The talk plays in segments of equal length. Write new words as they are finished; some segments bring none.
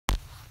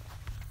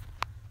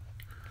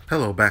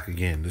Hello, back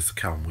again. This is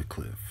Calvin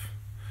Wycliffe.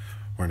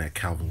 We're at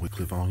Calvin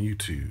Wycliffe on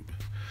YouTube.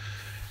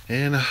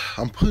 And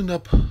I'm putting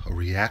up a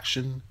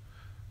reaction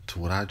to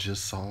what I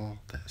just saw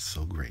that's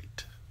so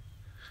great.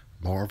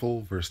 Marvel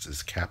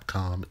versus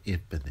Capcom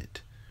Infinite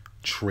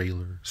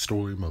trailer,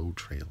 story mode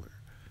trailer.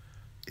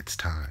 It's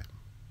time.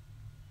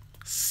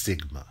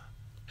 Sigma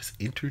has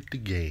entered the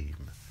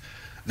game.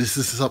 This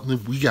is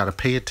something we got to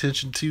pay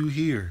attention to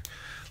here.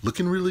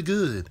 Looking really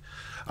good.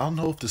 I don't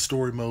know if the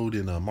story mode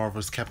in Marvel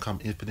vs.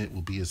 Capcom Infinite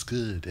will be as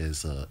good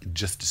as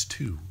Injustice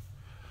 2.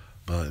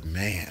 But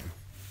man,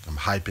 I'm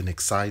hyped and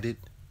excited.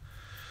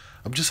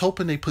 I'm just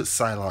hoping they put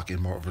Psylocke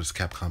in Marvel vs.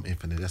 Capcom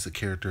Infinite. That's a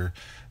character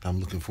that I'm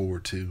looking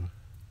forward to.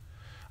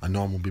 I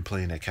know I'm going to be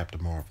playing that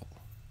Captain Marvel.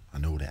 I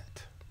know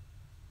that.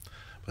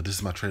 But this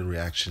is my trailer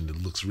reaction.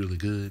 It looks really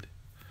good.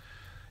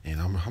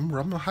 And I'm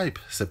hype.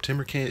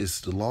 September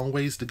is a long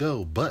ways to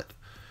go. But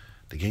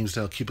the games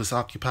that'll keep us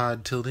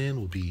occupied till then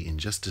will be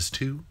Injustice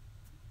 2,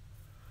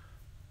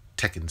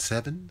 Tekken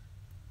 7,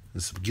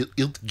 and some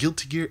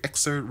Guilty Gear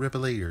Xrd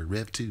Revelator,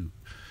 Rev 2.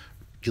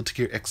 Guilty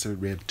Gear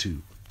Xrd Rev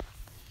 2.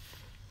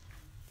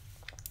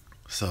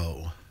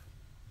 So,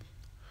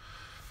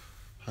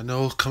 I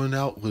know coming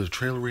out with a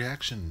trailer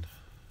reaction,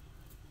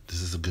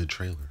 this is a good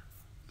trailer.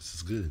 This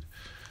is good.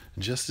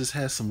 Injustice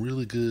has some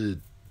really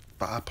good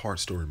 5-part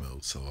story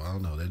mode, so I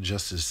don't know, that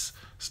Justice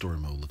story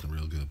mode looking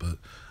real good, but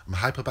I'm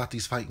hype about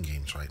these fighting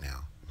games right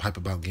now. I'm hype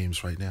about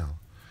games right now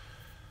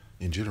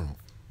in general.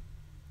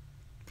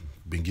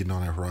 Been getting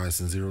on that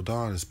Horizon Zero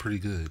Dawn. It's pretty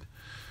good.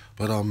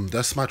 But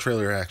that's my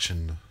trailer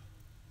reaction.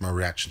 My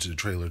reaction to the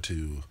trailer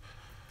to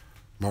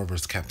Marvel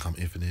vs. Capcom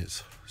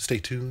Infinite. Stay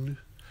tuned.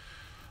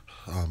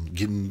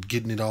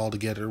 Getting it all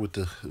together with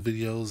the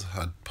videos.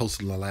 I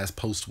posted, my last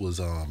post was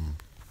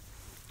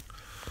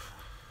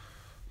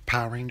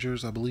Power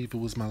Rangers, I believe it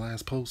was my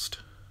last post.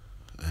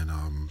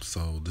 And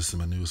so this is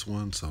my newest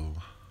one. So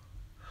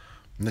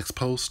next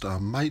post I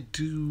might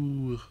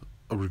do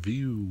a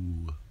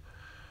review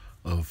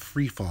of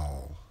Free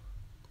Fall.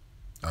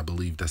 I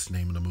believe that's the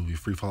name of the movie,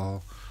 Free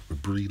Fall,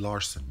 with Brie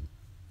Larson.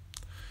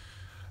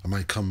 I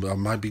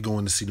might be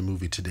going to see the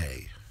movie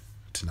tonight,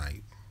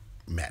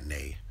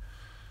 matinee.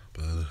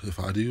 But if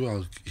I do,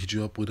 I'll hit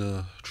you up with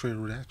a trailer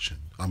reaction.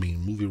 I mean,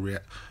 movie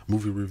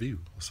review.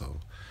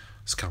 So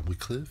it's Calvin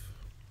Wycliffe,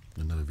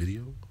 another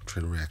video,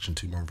 trailer reaction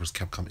to Marvel vs.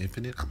 Capcom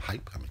Infinite. I'm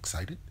hyped. I'm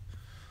excited.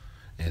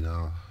 And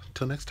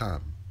till next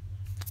time,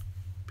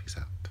 peace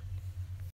out.